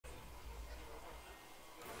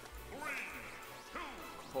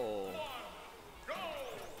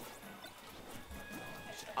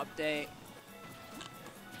Update.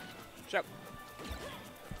 Shut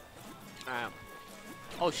up.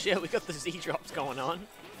 Oh shit, we got the Z drops going on.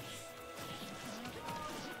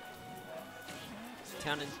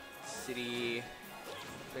 Town and City.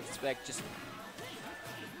 I expect just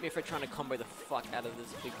Mythra trying to combo the fuck out of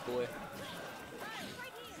this big boy.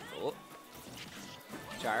 Oh.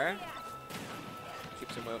 Gyro.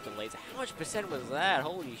 Keeps him away with the laser. How much percent was that?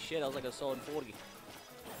 Holy shit, that was like a solid 40.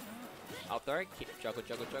 Up throw, keep juggle,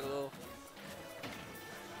 juggle, juggle.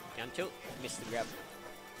 Down tilt, missed the grab.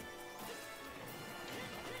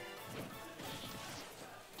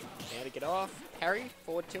 Now to get off. Parry,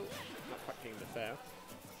 forward tilt. Not quite getting the fair.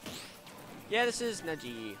 Yeah, this is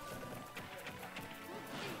Naji.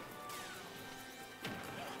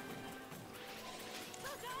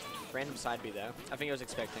 Random side B though. I think I was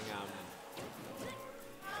expecting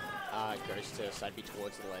Ghost to side B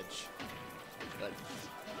towards the ledge. But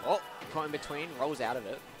oh, caught in between, rolls out of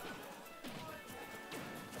it.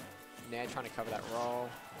 Now trying to cover that roll.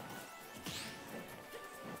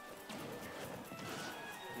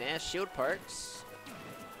 Now shield pokes.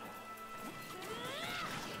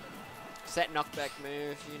 Set knockback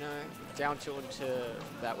move, you know. Down two into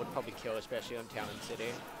that would probably kill, especially on Town and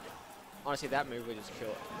City. Honestly, that move would just kill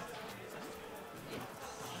it.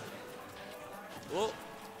 Oh,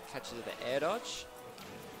 catches with the air dodge,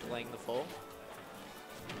 delaying the fall.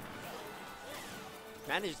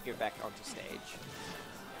 Manages to go back onto stage.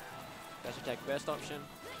 Dash attack first option.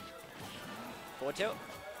 Forward tilt.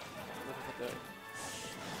 Looking for the.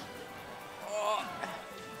 Oh.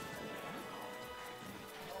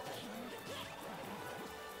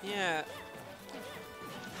 Yeah.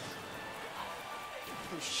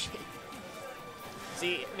 Oh shit.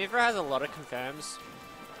 See, Mythra has a lot of confirms,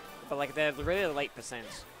 but like they're really late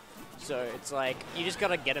percents. So it's like, you just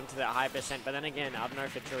gotta get them to that high percent, but then again, I don't know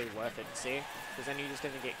if it's really worth it, see? Because then you're just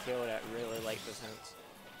gonna get killed at really late percents.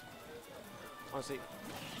 Honestly,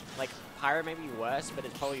 like, Pyra may be worse, but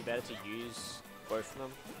it's probably better to use both of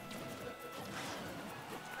them.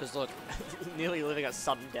 Because look, nearly living at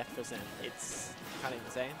sudden death percent. It's kind of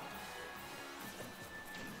insane.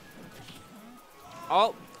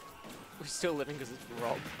 Oh! We're still living because it's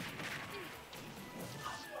R.O.B.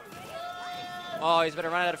 Oh, he's better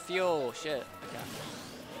run out of fuel. Shit. Okay.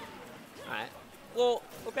 Alright. Well,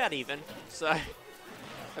 we're about even. So,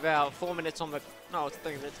 about 4 minutes on the... No, it's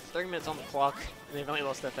 3 minutes. 3 minutes on the clock. And they've only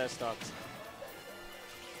lost their first stocks.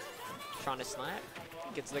 Trying to snipe.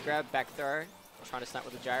 Gets the grab, back throw. Trying to snipe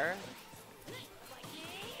with the gyro.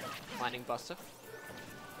 Lightning Buster.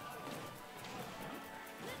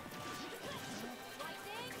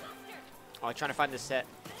 Oh, trying to find the set.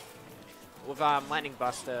 With Lightning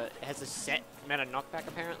Buster, it has a set amount of knockback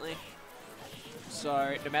apparently.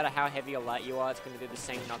 So no matter how heavy or light you are, it's going to do the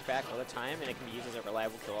same knockback all the time, and it can be used as a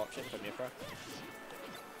reliable kill option for Mythra.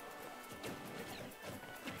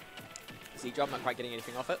 Z-drop, not quite getting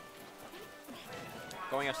anything off it.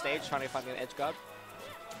 Going off stage, trying to find the edge guard.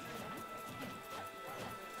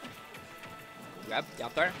 Grab, down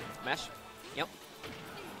throw, mash. Yep.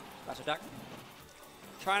 Flash attack.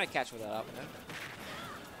 Trying to catch with that up.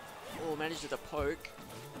 Oh, manages to poke.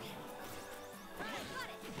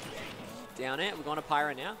 Down it. We're going to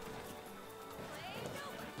Pyra now.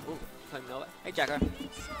 Ooh, playing Nova. Hey, Jacko.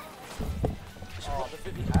 Oh, the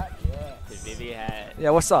Vivi hat, yeah. The Vivi hat. Yeah,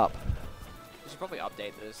 what's up? We should probably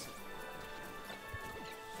update this.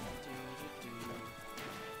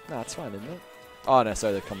 Nah, it's fine, isn't it? Oh, no,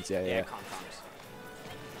 sorry, the comms, yeah. Yeah, comms.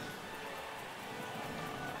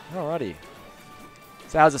 Alrighty.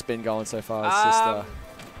 So how's this been going so far? It's just,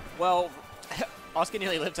 well, Oscar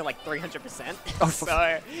nearly lived to like 300%. Oh,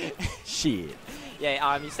 so, shit.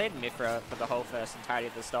 Yeah, he stayed Mythra for the whole first entirety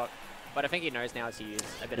of the stock, but I think he knows now to use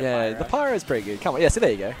a bit of Pyra. Yeah, the Pyra is pretty good. Come on, yeah, so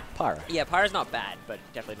there you go, Pyra. Yeah, Pyra's not bad, but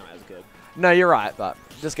definitely not as good. No, you're right, but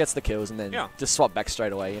just gets the kills and then Yeah. just swap back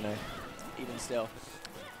straight away, you know. Even still.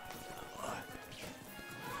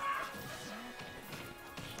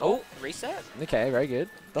 Oh, reset? Okay, very good.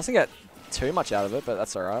 Doesn't get too much out of it, but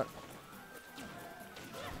that's alright.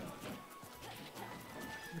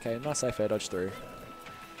 Okay, nice safe air dodge through.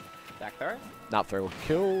 Back throw? Not through will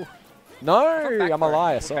kill. No, I'm a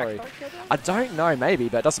liar, sorry. I don't know, maybe,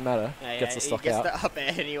 but it doesn't matter. Yeah, Gets the stock he gets out. the up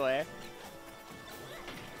air anyway.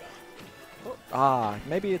 Ah,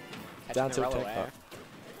 maybe it Catching down the to roll attack. air.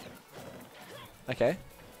 Okay,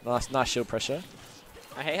 nice shield pressure.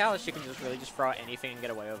 I hate how she can just really just throw out anything and get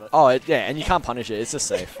away with it. Oh, yeah, and you can't punish it. It's just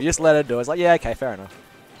safe. You just let her do it. It's like, yeah, okay, fair enough.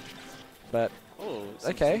 But, Ooh,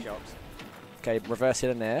 okay. some jobs. Okay, reverse hit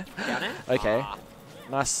in there. Down it? Okay. Ah.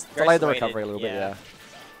 Nice. Very Delayed the swayed recovery it, a little bit, yeah.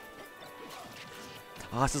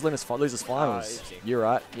 Oh, this is losers finals. You're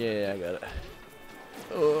right. Yeah, I got it.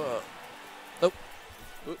 Oh.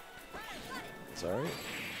 Sorry.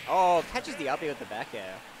 Oh, catches the uppy with the back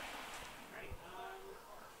air.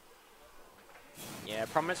 Yeah,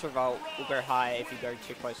 Prominence Revolt will go high if you go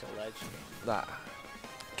too close to the ledge. Nah.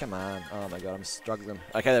 Come on. Oh my god, I'm struggling.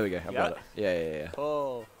 Okay, there we go. I've got it. Yeah.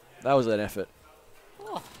 Oh. That was an effort.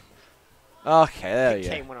 Oh. Okay, there we go.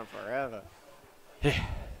 Game went on forever. Yeah.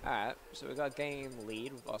 Alright, so we got game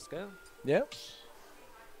lead with Oscar. Yep.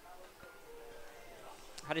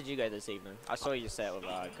 How did you go this evening? I saw you set with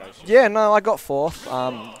Ghost. Yeah, no, I got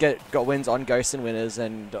 4th. Got wins on Ghosts and Winners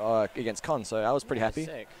and against Con, so I was pretty happy.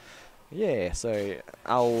 Sick. Yeah, so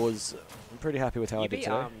I was pretty happy with how I did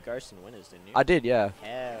today. You beat Ghosts and Winners, didn't you? I did, yeah. Hell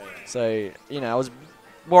yeah. So, you know, I was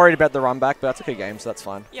worried about the run back, but that's a good game, so that's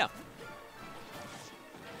fine. Yeah.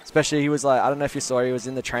 Especially he was like, I don't know if you saw, he was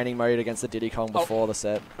in the training mode against the Diddy Kong before the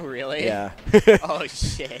set. Really? Yeah. Oh,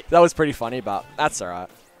 shit. That was pretty funny, but that's alright.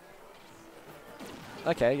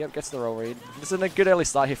 Okay, yep, gets the roll read. This is a good early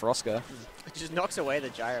start here for Oscar. It just knocks away the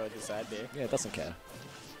gyro with the side B. Yeah, it doesn't care.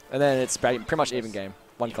 And then it's pretty much even game.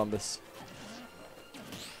 One combos.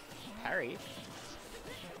 Parry.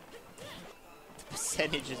 The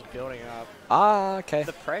percentage is building up. Ah, okay.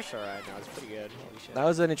 The pressure right now is pretty good. Holy shit. That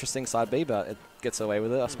was an interesting side B, but it gets away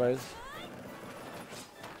with it, I suppose.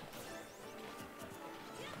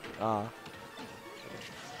 Ah.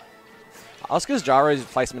 Oscar's gyro's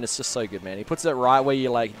placement is just so good, man. He puts it right where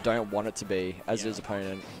you like don't want it to be as his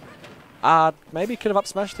opponent. Maybe could have up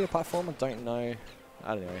smashed the platform. I don't know.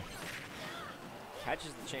 I don't know.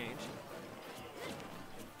 Catches the change.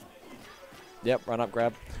 Yep, run up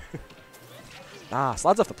grab.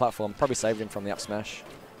 Slides off the platform. Probably saved him from the up smash.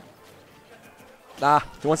 He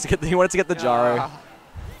wanted to get the gyro.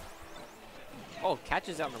 Oh,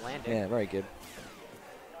 catches out on the landing. Yeah, very good.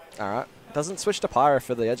 All right. Doesn't switch to Pyra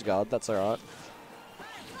for the edge guard. That's all right.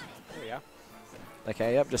 There we go.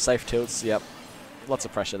 Okay, yep, just safe tilts. Yep. Lots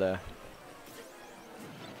of pressure there.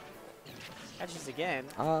 Catches again.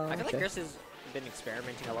 I feel like Chris has been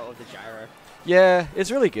experimenting a lot with the gyro. Yeah,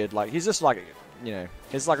 it's really good. Like, he's just like, you know,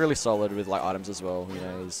 he's like really solid with like items as well. You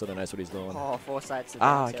know, he sort of knows what he's doing. Oh, foresights.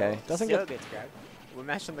 Okay. Doesn't still get gets grabbed. We're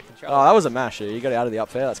mashing the controller. Oh, that was a masher. You got it out of the up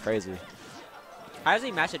fair. That's crazy. How does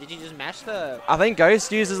he mash it? Did you just mash the... I think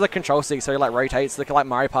Ghost uses the control stick, so he like rotates the like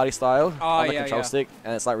Mario Party style on the control stick,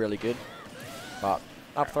 and it's like really good. But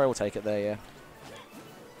up throw will take it there, yeah.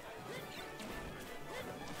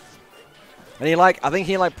 And he like, I think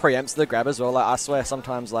he like preempts the grab as well. Like I swear,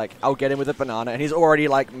 sometimes like I'll get him with a banana, and he's already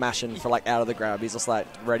like mashing for like out of the grab. He's just like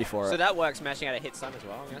ready for it. So that works mashing out a hit stun as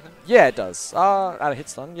well, I'm guessing? Yeah, it does. Out of hit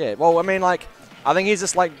stun, yeah. Well, I mean like, I think he's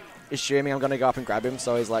just like assuming I'm gonna go up and grab him,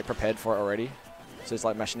 so he's like prepared for it already. So he's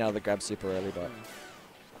like mashing out of the grab super early, but...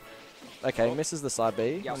 Okay, misses the side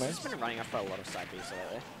B. Yeah, he's been running up for a lot of side Bs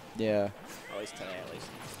lately. Yeah. At least today, at least.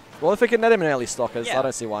 Well, if we can net him in early stockers, I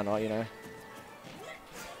don't see why not, you know.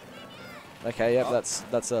 Okay, yep,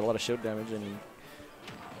 that's a lot of shield damage and...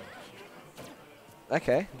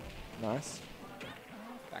 Okay, nice.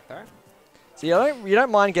 Back there. So you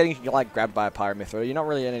don't mind getting like grabbed by a Pyra Mythra. You're not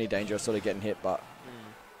really in any danger of sort of getting hit, but...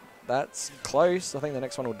 That's close. I think the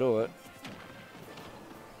next one will do it.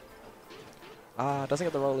 Doesn't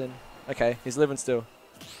get the roll in. Okay, he's living still.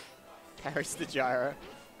 Carries the gyro.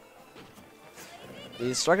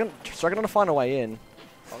 He's struggling to find a way in.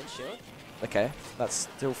 Hold shield. Okay, that's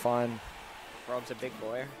still fine. Rob's a big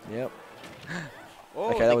boy. Yep.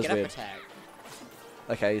 Oh, okay, that was weird. Attack.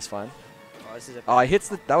 Okay, he's fine. Oh, this is a he hits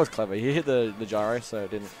the... That was clever. He hit the gyro, so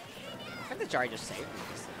it didn't... I think the gyro just saved him.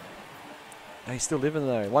 Oh, he's still living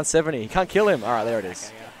though. 170. He can't kill him. Alright, there it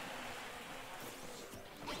is.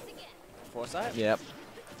 Okay, Foresight? Yep.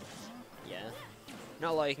 Yeah.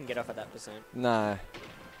 Not a lot you can get off at that percent. No.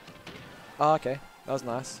 Oh, okay. That was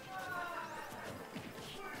nice.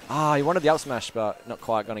 He wanted the up smash, but not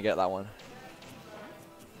quite going to get that one.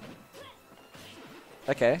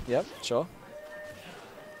 Okay, yep, sure.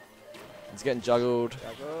 He's getting juggled.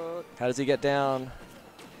 How does he get down?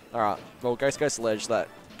 Alright, well, Ghost goes to ledge. That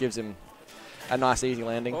gives him a nice, easy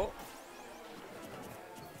landing. Oh.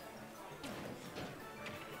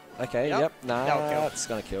 Okay, yep. Nah, it's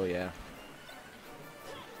going to kill, yeah.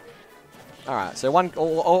 Alright, so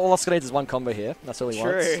all Oscar needs is one combo here. That's all he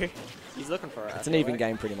wants. True. He's looking for it. It's an even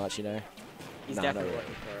game, pretty much, you know. He's definitely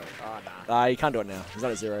looking for it. Oh, nah. You can't do it now. He's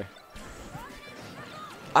not at 0.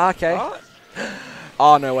 Okay. What?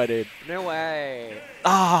 Oh, no way, dude. No way.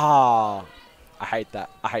 I hate that.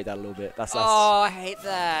 I hate that a little bit. That's I hate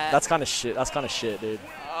that. That's kind of shit. That's kind of shit, dude.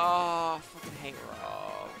 Oh, I fucking hate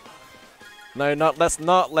Rob.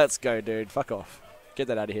 No, let's go, dude. Fuck off. Get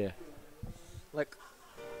that out of here. Like,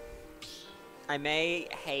 I may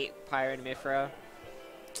hate Pyra and Mythra,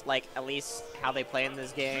 like, at least how they play in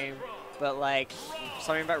this game, but, like,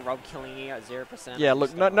 something about R.O.B killing you at 0%. Yeah,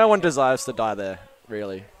 look, no one desires to die there,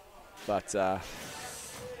 really. But,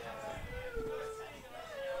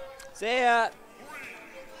 see ya!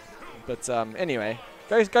 But, anyway,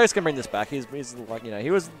 Ghost can bring this back. He's like, you know,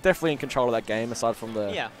 he was definitely in control of that game, aside from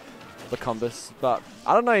the combos. But,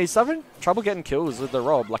 I don't know, he's having trouble getting kills with the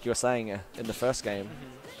R.O.B, like you were saying in the first game.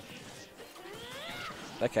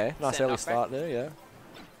 Okay, nice early start there, yeah.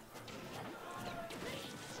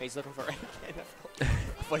 He's looking for it again. I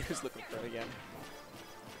thought he was looking for it again.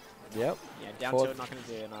 Yep. Yeah, down tilt not going to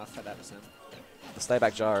do enough at that percent. The stay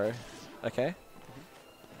back gyro. Okay.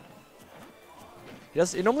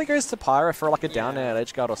 He normally goes to Pyra for like a down air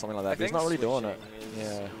edge guard or something like that, but he's not really doing it.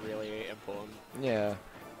 Yeah. Really important. Yeah.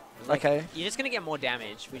 Like, okay. You're just going to get more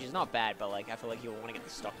damage, which is not bad, but like I feel like you'll want to get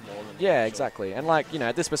the stock more than yeah, exactly. And like, you know,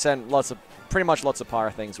 at this percent, pretty much lots of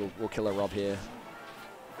Pyra things will kill a R.O.B here.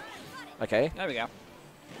 Okay. There we go.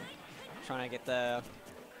 Trying to get the...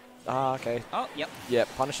 Ah, okay. Oh, yep. Yep,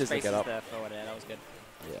 punishes the get up. The forward air. That was good.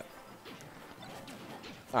 Yeah.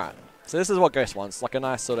 Alright. So this is what Ghost wants, like a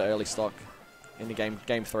nice sort of early stock in the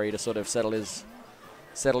game 3 to sort of settle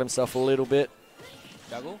himself a little bit.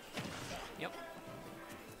 Juggle. Yep.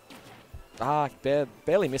 Ah,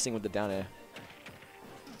 barely missing with the down air.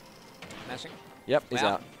 Mashing. Yep, he's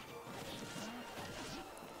out.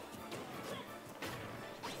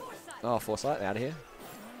 Oh, Foresight out of here.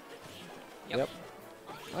 Yep.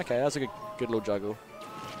 Okay, that's a good little juggle.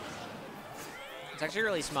 It's actually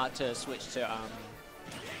really smart to switch to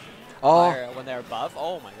Pyra when they're above.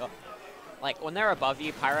 Oh my god. Like, when they're above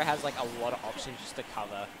you, Pyra has, like, a lot of options just to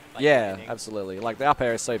cover. Like, yeah, everything. absolutely. Like, the up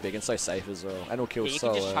air is so big and so safe as well. And it'll kill so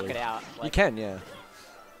early. You can just chuck it out. Like, you can, yeah.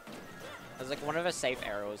 There's, like, one of the safe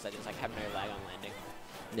arrows that just, like, have no lag on landing.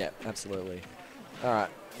 Yeah, absolutely. Alright.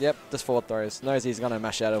 Yep, just forward throws. Knows he's going to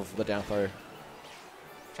mash out of the down throw.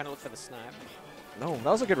 Trying to look for the snipe. No, that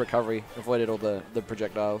was a good recovery. Avoided all the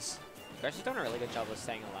projectiles. Ghost is doing a really good job of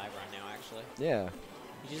staying alive right now, actually. Yeah.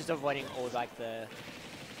 He's just avoiding all, like, the...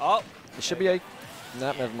 Oh! It should be a...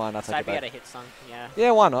 No, never mind. I'll take it back. Out of hit stun, yeah.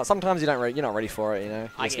 Yeah, why not? Sometimes you're not ready for it, you know. You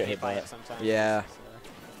I just get hit by it sometimes. Yeah.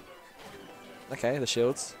 So. Okay, the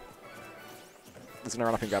shields. He's gonna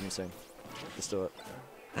run up and grab him soon. Let's do it.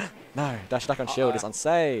 No, dash attack on shield is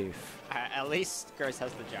unsafe. At least Ghost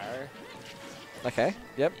has the gyro. Okay,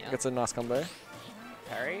 yep, gets a nice combo.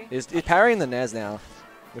 Parry? He's parrying the Nez now,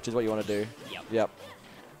 which is what you want to do. Yep.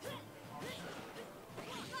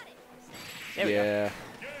 There we go.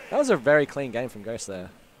 That was a very clean game from Ghost there.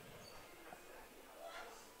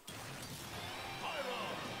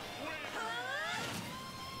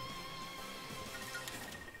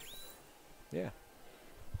 Yeah.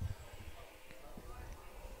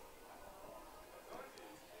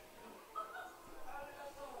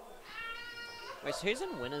 Wait, so who's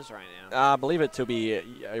in winners right now? I believe it to be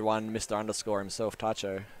one Mr. Underscore himself,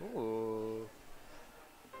 Taicho. Ooh.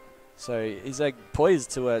 So he's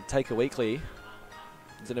poised to take a weekly.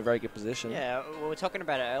 He's in a very good position. Yeah, we were talking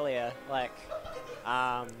about it earlier. Like,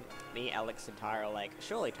 me, Alex, and Tyra, like,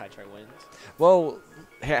 surely Taicho wins. Well,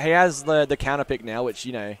 he has the counter pick now, which,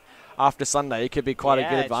 you know, after Sunday, it could be quite a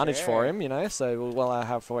good advantage for him, you know. So we'll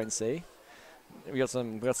have to wait and see. We got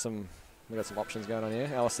some options going on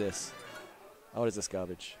here. Oh, what's this? Oh, what is this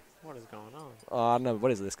garbage? What is going on? Oh, I don't know.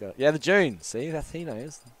 What is this guy? Yeah, the June. See, he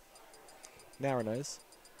knows. Nara knows.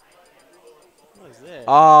 What is this?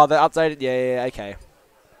 Oh, the updated. Yeah, okay.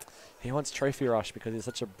 He wants Trophy Rush because he's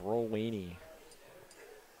such a brawl weenie.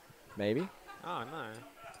 Maybe? Oh, no.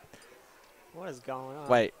 What is going on?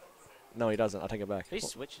 Wait. No, he doesn't. I'll take it back. Who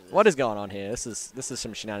switches this? What is going on here? This is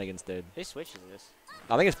some shenanigans, dude. Who switches this?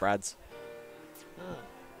 I think it's Brad's. Oh.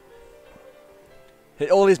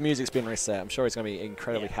 All his music's been reset. I'm sure he's going to be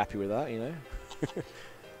incredibly happy with that, you know?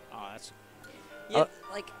 Oh, that's... Yeah,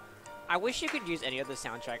 like, I wish you could use any of the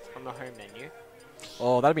soundtracks on the home menu.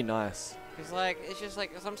 Oh, that'd be nice. Because, like, it's just,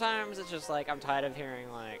 like, sometimes it's just, like, I'm tired of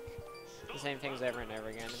hearing, like, the same things over and over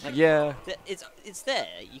again. It's like, yeah. It's there.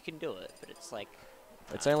 You can do it, but it's, like...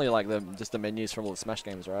 It's only, like, just the menus from all the Smash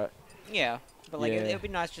games, right? Yeah. But, like, it would be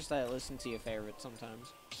nice just to listen to your favorites sometimes.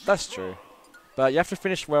 That's true. But you have to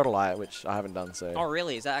finish World of Light, which I haven't done, so... Oh,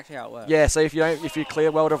 really? Is that actually how it works? Yeah, so if you clear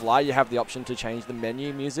World of Light, you have the option to change the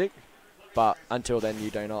menu music. But until then, you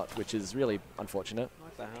do not, which is really unfortunate.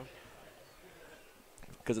 What the hell?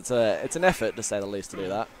 Because it's an effort, to say the least, to do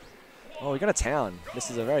that. Oh, we got a town. This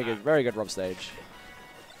is a very good R.O.B stage.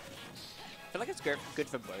 I feel like it's good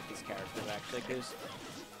for both these characters, actually, because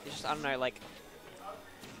it's just, I don't know, like...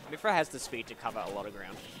 Mythra has the speed to cover a lot of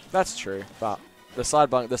ground. That's true, but The side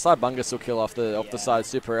bungus will kill off the side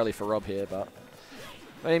super early for Rob here, but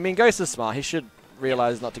I mean Ghost is smart. He should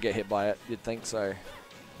realize not to get hit by it. You'd think so.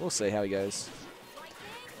 We'll see how he goes.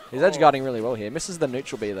 He's edge guarding really well here. Misses the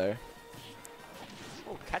neutral B though.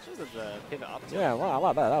 Oh, catches at the pivot up. Yeah, wow, I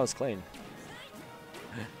like that. That was clean.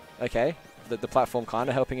 Okay, the platform kind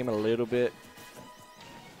of helping him a little bit.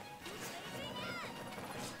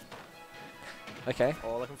 Okay.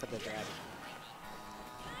 Oh, looking for the grab.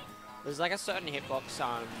 There's like a certain hitbox.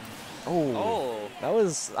 Oh, that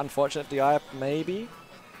was unfortunate. DI maybe.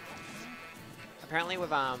 Apparently with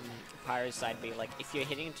Pyra's side B, like if you're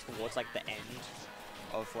hitting towards like the end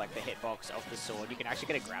of like the hitbox of the sword, you can actually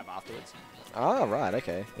get a grab afterwards. Oh right,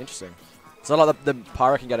 okay, interesting. So like the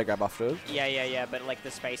Pyra can get a grab afterwards. Yeah, but like the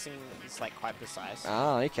spacing is like quite precise.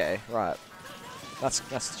 Ah, okay, right. That's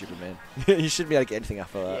stupid, man. You shouldn't be able to get anything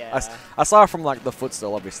after that. Yeah. I saw it from like the foot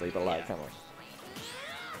still, obviously, but like, come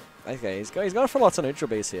on. Okay, he's going for lots of neutral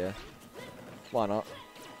Bs here. Why not?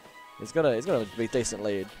 He's got a be decent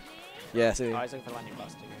lead. Yeah, see. Oh, he's looking for landing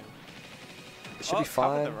buster. It should be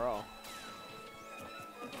fine. The roll.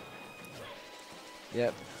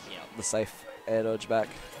 Yep. The safe air dodge back,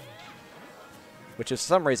 which is for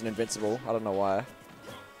some reason invincible. I don't know why.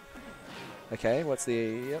 Okay, what's the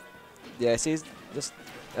yep? Yeah, see, he's just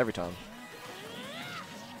every time.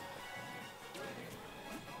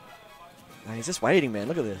 And he's just waiting, man.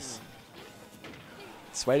 Look at this.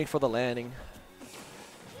 Just waiting for the landing.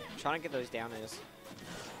 Trying to get those downers.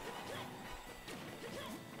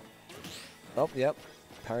 Oh, yep.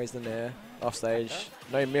 Parries the nair. Off stage.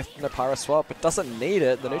 No myth, no Pyra swap, but doesn't need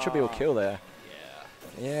it. The neutral B will kill there.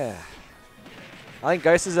 Yeah. I think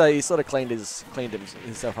Ghost is he sort of cleaned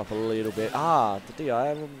himself up a little bit. Ah, the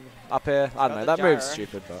DI up air. I don't know. That move's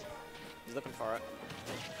stupid, but he's looking for it.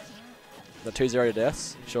 The 2-0 to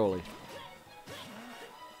deaths, surely.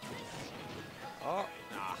 Oh,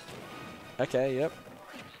 nah. Okay, yep.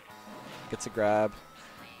 Gets a grab.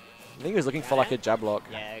 I think he was looking for like a jab lock.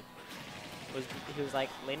 Yeah. He was like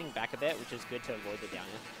leaning back a bit, which is good to avoid the downer.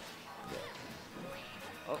 Yeah.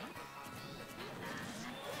 Oh.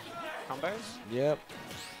 Combos? Yep.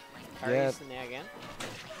 Parries in there again.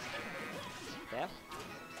 Yeah.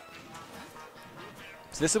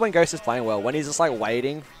 So this is when Ghost is playing well. When he's just like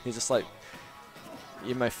waiting, he's just like,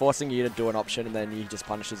 you know, forcing you to do an option and then he just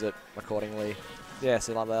punishes it accordingly. Yeah,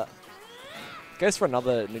 so like that. Goes for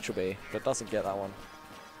another neutral B, but doesn't get that one.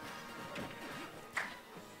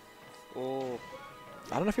 Oh.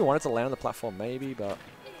 I don't know if he wanted to land on the platform, maybe, but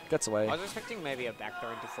gets away. I was expecting maybe a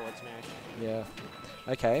backdoor into forward smash. Yeah.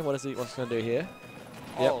 Okay, what's he going to do here?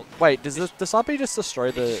 Oh, yep. Wait, does RB just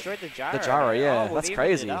destroy the... destroyed the gyro. The gyro, yeah. Oh, well, that's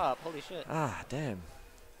crazy. Holy shit. Ah, damn.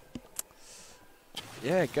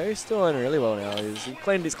 Yeah, Ghost doing really well now. He's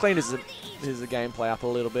cleaned his gameplay up a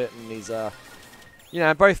little bit, and he's you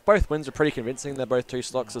know, both wins are pretty convincing. They're both 2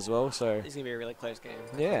 stocks as well, so It's gonna be a really close game.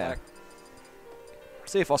 yeah.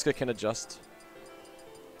 See if Oscar can adjust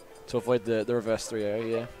to avoid the reverse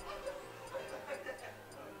 3-0. Yeah.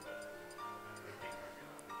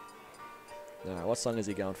 No, what song is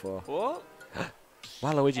he going for? What?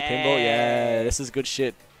 Waluigi pinball. Yeah, this is good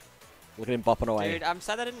shit. Look at him bopping away. Dude, I'm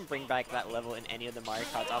sad they didn't bring back that level in any of the Mario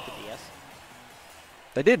Karts after DS.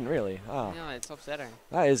 They didn't really. Oh, No, it's upsetting.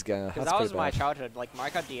 that is going. Because That's that was pretty my bad. childhood. Like,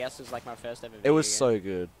 Mario Kart DS was like my first ever It video was game. so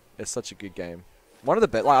good. It's such a good game. One of the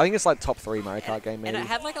best. Like, I think it's like top 3 Mario Kart game maybe. And it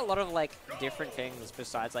had like a lot of like different things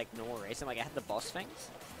besides like normal racing. Like it had the boss things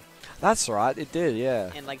That's right. It did.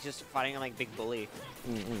 Yeah. and like just fighting on like Big Bully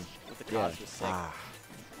with the Yeah. cars was sick. Ah,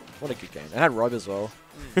 what a good game. It had Rob as well,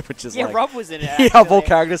 which is Yeah, like Rob was in it. yeah, of all actually.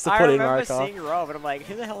 characters to put in Mario I remember Kart. seeing Rob and I'm like,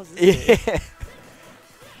 who the hell is this? dude? Yeah.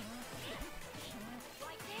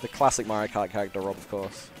 The classic Mario Kart character, Rob, of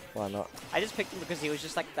course. Why not? I just picked him because he was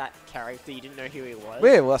just like that character. You didn't know who he was.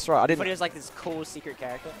 Yeah, well, that's right. I But he didn't. was like this cool secret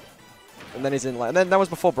character. And then he's in like, and then that was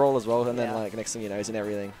before Brawl as well. And then Yeah. like next thing you know, he's in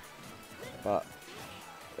everything. But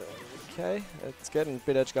okay, it's getting a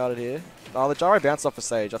bit edge guarded here. Oh, the gyro bounced off the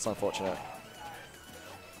stage. That's unfortunate.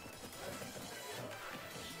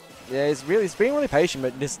 Yeah, he's being really patient,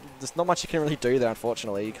 but there's not much you can really do there.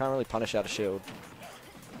 Unfortunately, you can't really punish out a shield.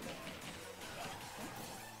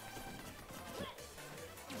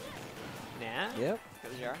 Nah. Yep.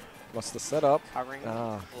 That was Yara. What's the setup? Covering.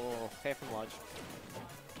 Ah. Oh, fair from Lodge.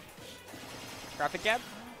 Graphic gap.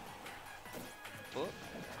 Oh.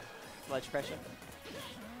 Ledge pressure.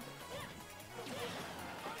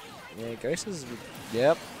 Yeah, Ghost is.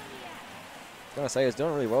 Yep. I was gonna say he's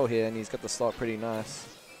doing really well here, and he's got the stock pretty nice.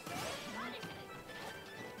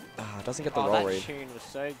 Ah, doesn't get the roll that read. tune was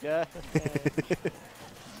so good.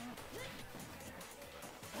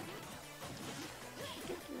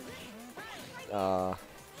 Oh.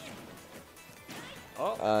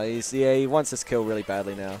 He wants this kill really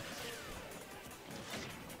badly now.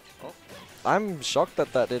 Oh. I'm shocked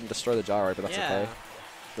that didn't destroy the gyro, but that's Yeah. okay.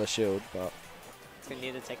 The shield, but... It's going to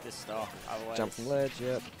need to take this stock, otherwise... Jump from ledge,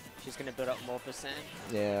 yep. She's going to build up more percent.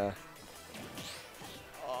 Yeah.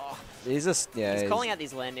 Oh. He's just, yeah. He's calling out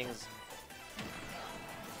these landings.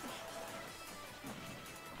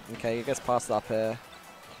 Okay, he gets past the up air.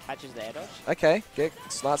 Catches the air dodge. Okay,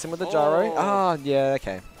 starts him with the gyro. Oh. Ah, yeah,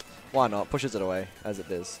 okay. Why not? Pushes it away, as it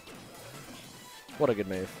does. What a good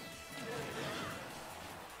move.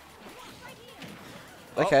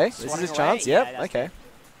 Okay, this is his away. chance. Yeah, Yep, that's okay.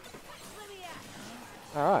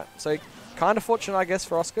 Alright, so kind of fortunate, I guess,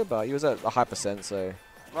 for Oscar, but he was at a high percent, so...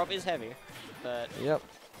 R.O.B is heavy, but... Yep.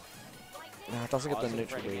 No, it doesn't get the it's in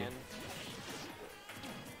neutral front B. again.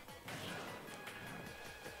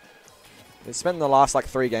 He's spent the last, like,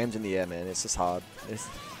 3 games in the air, man. It's just hard. It's,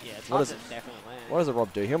 Yeah, it's what hard does to definitely land. what does a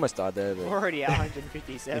R.O.B do? He almost died there, but... We're already at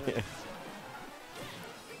 157. Yeah.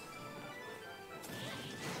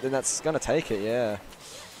 Then that's going to take it, yeah.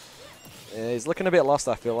 Yeah, he's looking a bit lost,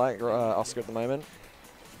 I feel like, Oscar at the moment.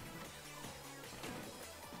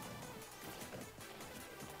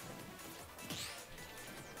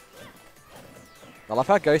 I love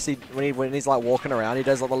how Ghosty, when he's like walking around, he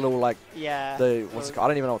does like the little like Yeah. what's it called? I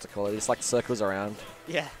don't even know what to call it. He just like circles around.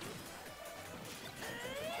 Yeah.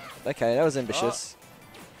 Okay, that was ambitious.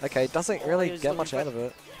 Okay, doesn't really he was get much looking out of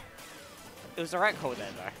it. It was the right call there,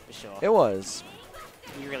 though, for sure. It was.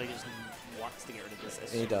 He really just wants to get rid of this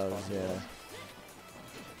as He soon as does, possible. yeah.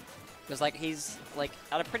 Because, like, he's, like,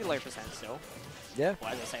 at a pretty low percent still. Yeah.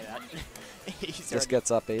 Why did I say that? He's Just already-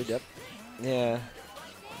 gets up, yep. Yeah.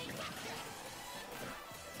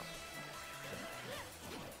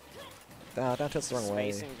 Ah, don't touch the wrong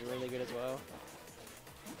way. Spacing's really good as well.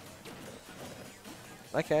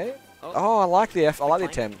 Okay. Oh, I like the I like the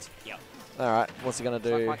Flank. attempt. Yep. All right, what's he gonna It's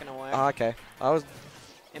not do? quite gonna work. Ah, okay.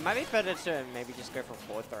 It might be better to maybe just go for a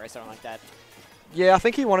forward throw or something like that. Yeah, I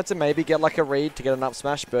think he wanted to maybe get like a read to get an up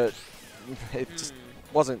smash, but it just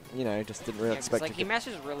wasn't. You know, just didn't really Yeah, 'cause, expect like, it. he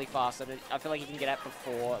mashes really fast, so that I feel like he can get out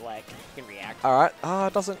before, like, he can react. All right. Ah,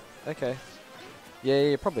 it doesn't. Okay. Yeah,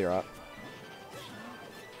 you're probably right.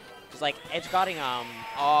 Just like edge guarding,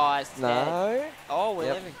 oh, it's dead. No. Oh, we're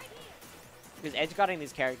Yep. living. Because edge guarding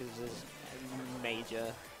these characters is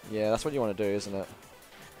major. Yeah, that's what you want to do, isn't it?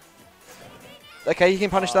 Okay, you can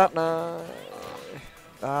punish that. No.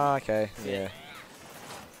 Ah, okay. Yeah.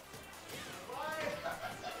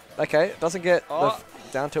 Okay, doesn't get the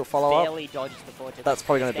down tilt follow up. Barely dodged the forward tilt. That's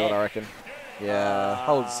probably He's gonna do it, I dead. reckon. Yeah,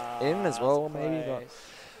 holds in as well, that's maybe. But close.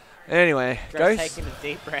 anyway, Just Ghost. taking a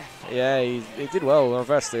deep breath. Yeah, he did well.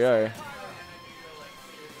 Reverse the O.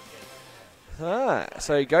 Ah,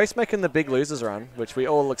 so Ghost making the big losers run, which we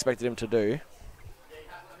all expected him to do.